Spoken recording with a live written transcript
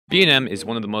B&M is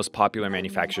one of the most popular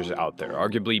manufacturers out there,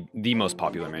 arguably the most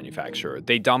popular manufacturer.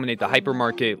 They dominate the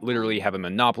hypermarket, literally have a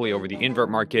monopoly over the invert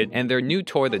market, and their new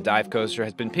toy, the dive coaster,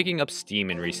 has been picking up steam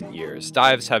in recent years.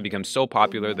 Dives have become so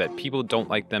popular that people don't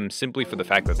like them simply for the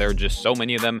fact that there are just so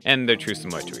many of them, and they're too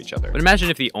similar to each other. But imagine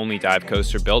if the only dive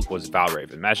coaster built was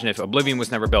Valraven. Imagine if Oblivion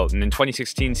was never built, and in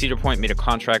 2016, Cedar Point made a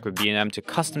contract with B&M to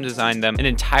custom design them an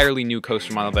entirely new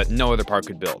coaster model that no other park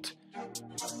could build.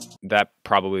 That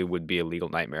probably would be a legal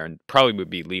nightmare and probably would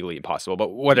be legally impossible, but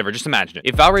whatever, just imagine it.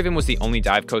 If Valraven was the only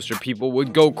dive coaster, people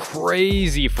would go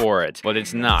crazy for it, but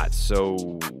it's not.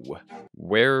 So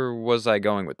where was I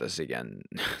going with this again?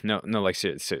 No, like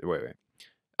seriously, wait.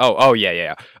 Oh,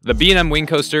 yeah. The B&M Wing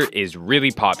Coaster is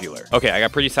really popular. Okay, I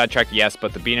got pretty sidetracked, yes,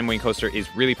 but the B&M Wing Coaster is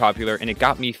really popular, and it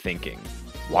got me thinking.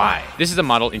 Why? This is a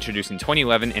model introduced in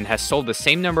 2011 and has sold the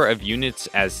same number of units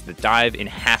as the dive in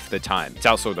half the time. It's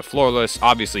outsold the floorless,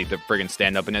 obviously the friggin'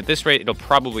 stand-up, and at this rate, it'll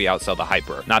probably outsell the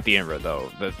hyper. Not the invert,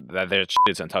 though. That shit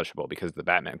is untouchable because of the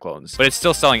Batman clones. But it's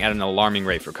still selling at an alarming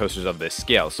rate for coasters of this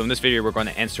scale, so in this video, we're going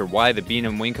to answer why the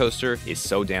B&M Wing Coaster is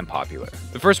so damn popular.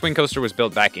 The first wing coaster was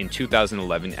built back in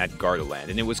 2011 at Gardaland,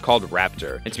 and it was called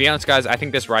Raptor. And to be honest, guys, I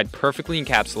think this ride perfectly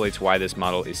encapsulates why this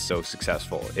model is so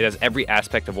successful. It has every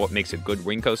aspect of what makes a good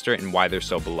wing coaster and why they're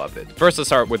so beloved. First, let's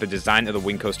start with the design of the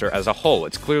wing coaster as a whole.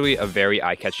 It's clearly a very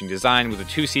eye-catching design with the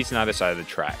 2 seats on either side of the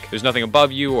track. There's nothing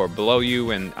above you or below you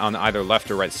and on either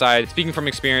left or right side. Speaking from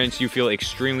experience, you feel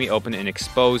extremely open and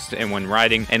exposed and when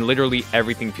riding, and literally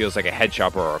everything feels like a head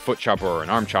chopper or a foot chopper or an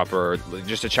arm chopper or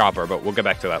just a chopper, but we'll get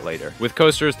back to that later. With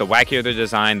coasters, the wackier the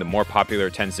design, the more popular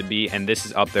it tends to be, and this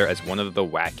is up there as one of the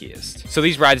wackiest. So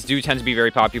these rides do tend to be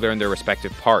very popular in their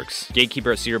respective parks.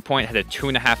 Gatekeeper at Cedar Point had a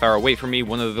 2.5-hour wait for me,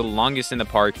 one of the longest in the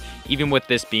park, even with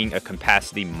this being a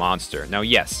capacity monster. Now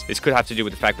yes, this could have to do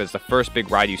with the fact that it's the first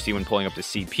big ride you see when pulling up to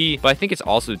CP, but I think it's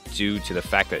also due to the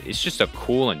fact that it's just a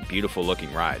cool and beautiful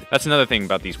looking ride. That's another thing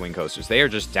about these wing coasters, they are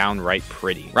just downright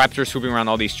pretty. Raptor swooping around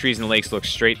all these trees and lakes looks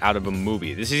straight out of a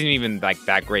movie. This isn't even like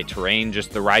that great terrain,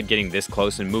 just the ride getting this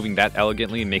close and moving that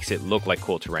elegantly makes it look like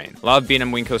cool terrain. A lot of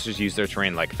B&M wing coasters use their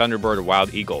terrain like Thunderbird or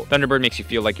Wild Eagle. Thunderbird makes you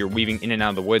feel like you're weaving in and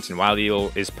out of the woods, and Wild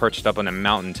Eagle is perched up on a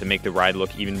mountain to make the ride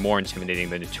look even more intimidating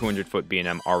than a 200-foot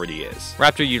B&M already is.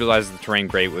 Raptor utilizes the terrain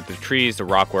great with the trees, the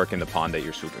rock work, and the pond that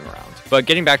you're swooping around. But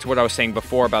getting back to what I was saying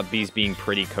before about these being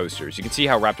pretty coasters, you can see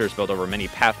how Raptor is built over many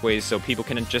pathways so people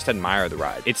can just admire the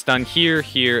ride. It's done here,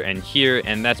 and here,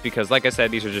 and that's because, like I said,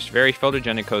 these are just very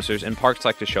photogenic coasters and parks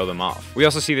like to show them off. We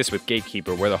also see this with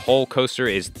Gatekeeper, where the whole coaster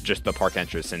is just the park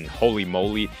entrance, and holy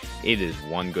moly, it is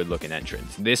one good looking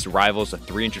entrance. This rivals a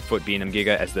 300-foot B&M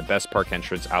Giga as the best park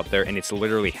entrance out there, and it's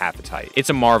literally half its height. It's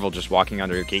a marvel just walking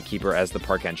under Gatekeeper as the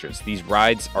park entrance. These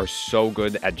rides are so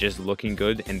good at just looking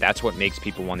good, and that's what makes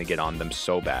people want to get on them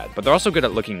so bad. But they're also good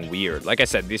at looking weird. Like I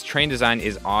said, this train design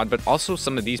is odd, but also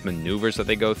some of these maneuvers that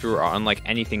they go through are unlike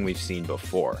anything we've seen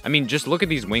before. I mean, just look at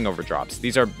these wing over drops.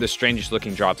 These are the strangest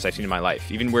looking drops I've seen in my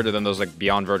life, even weirder than those like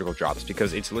beyond vertical drops,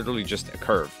 because it's literally just a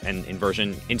curve and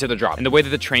inversion into the drop. And the way that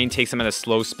the train takes them at a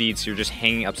slow speed, so you're just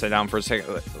hanging upside down for a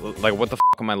second. Like, what the f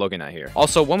am I looking at here?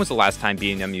 Also, when was the last time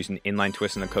B&M used an inline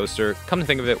twist in the coaster? Come to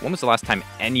think of it, when was the last time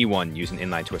anyone used an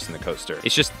inline twist in the coaster?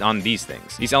 It's just on these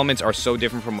things. These elements are so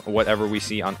different from whatever we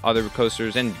see on other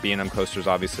coasters and B&M coasters,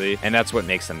 obviously, and that's what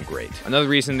makes them great. Another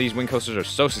reason these wing coasters are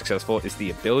so successful is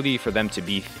the ability for them to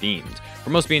be themed. For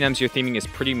most B&Ms, your theming is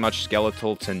pretty much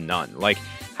skeletal to none. Like,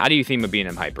 how do you theme a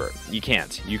B&M Hyper? You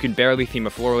can't. You can barely theme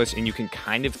a floorless, and you can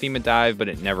kind of theme a dive, but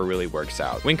it never really works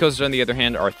out. Wing coasters, on the other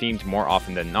hand, are themed more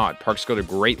often than not. Parks go to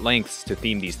great lengths to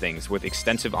theme these things with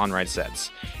extensive on-ride sets.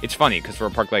 It's funny, because for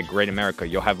a park like Great America,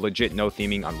 you'll have legit no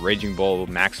theming on Raging Bull,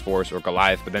 Max Force, or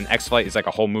Goliath, but then X-Flight is like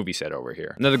a whole movie set over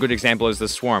here. Another good example is the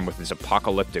Swarm with this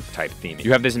apocalyptic type theming.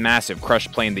 You have this massive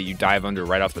crushed plane that you dive under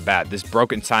right off the bat, this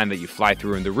broken sign that you fly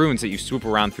through, and the ruins that you swoop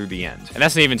around through the end. And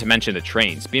that's not even to mention the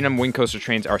trains. B&M wing coaster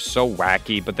trains are so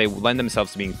wacky, but they lend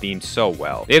themselves to being themed so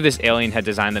well. They have this alien head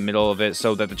design in the middle of it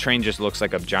so that the train just looks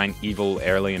like a giant evil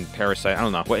alien parasite. I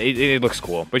don't know. It looks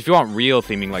cool. But if you want real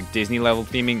theming, like Disney level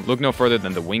theming, look no further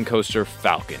than the wing coaster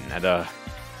Falcon at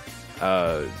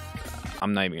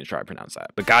I'm not even gonna try to pronounce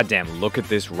that. But goddamn, look at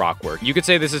this rock work. You could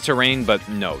say this is terrain, but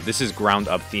no, this is ground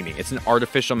up theming. It's an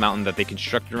artificial mountain that they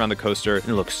constructed around the coaster, and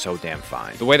it looks so damn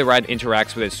fine. The way the ride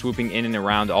interacts with it, swooping in and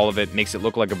around all of it, makes it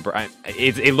look like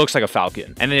it looks like a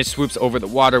falcon. And then it swoops over the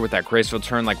water with that graceful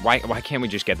turn. Like, why can't we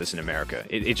just get this in America?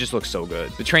 It just looks so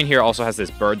good. The train here also has this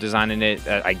bird design in it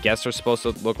that I guess are supposed to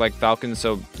look like falcons.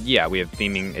 So yeah, we have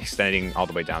theming extending all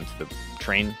the way down to the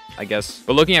train I guess.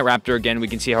 But looking at Raptor again, we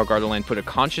can see how Gardaland put a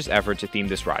conscious effort to theme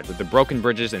this ride with the broken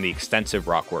bridges and the extensive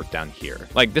rock work down here.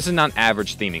 Like, this is not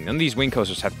average theming. None of these wing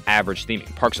coasters have average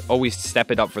theming. Parks always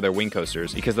step it up for their wing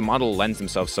coasters because the model lends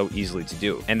themselves so easily to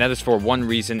do. And that is for one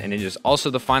reason, and it is also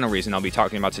the final reason I'll be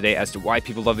talking about today as to why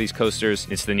people love these coasters.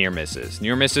 It's the near misses.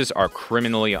 Near misses are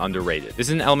criminally underrated. This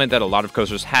is an element that a lot of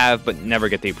coasters have, but never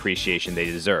get the appreciation they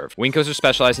deserve. Wing coasters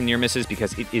specialize in near misses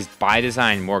because it is by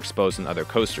design more exposed than other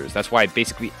coasters. That's why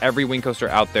basically every wing coaster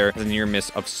out there has a near miss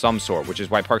of some sort, which is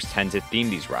why parks tend to theme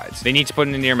these rides. They need to put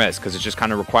in a near miss because it's just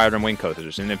kind of required on wing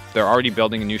coasters, and if they're already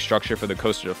building a new structure for the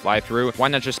coaster to fly through, why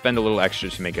not just spend a little extra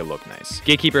to make it look nice?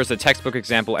 Gatekeeper is a textbook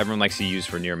example everyone likes to use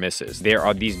for near misses. There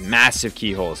are these massive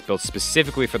keyholes built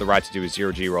specifically for the ride to do a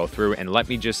 0G roll through, and let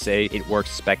me just say, it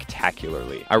works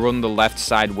spectacularly. I rode on the left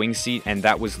side wing seat, and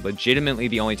that was legitimately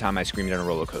the only time I screamed on a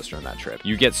roller coaster on that trip.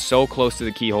 You get so close to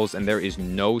the keyholes, and there is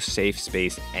no safe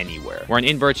space anywhere. Where on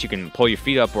inverts, you can pull your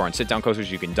feet up, or on sit-down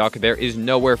coasters, you can duck. There is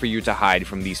nowhere for you to hide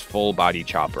from these full-body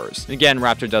choppers. Again,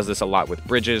 Raptor does this a lot with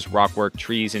bridges, rockwork,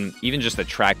 trees, and even just the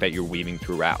track that you're weaving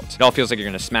throughout. It all feels like you're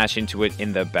going to smash into it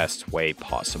in the best way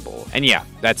possible. And yeah,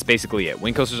 that's basically it.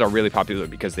 Wing coasters are really popular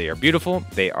because they are beautiful,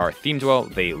 they are themed well,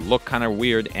 they look kind of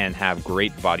weird, and have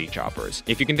great body choppers.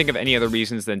 If you can think of any other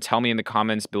reasons, then tell me in the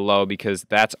comments below, because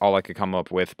that's all I could come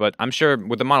up with. But I'm sure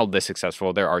with a model this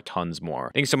successful, there are tons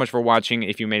more. Thanks so much for watching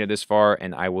if you made it this far,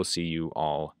 and I will see you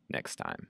all next time.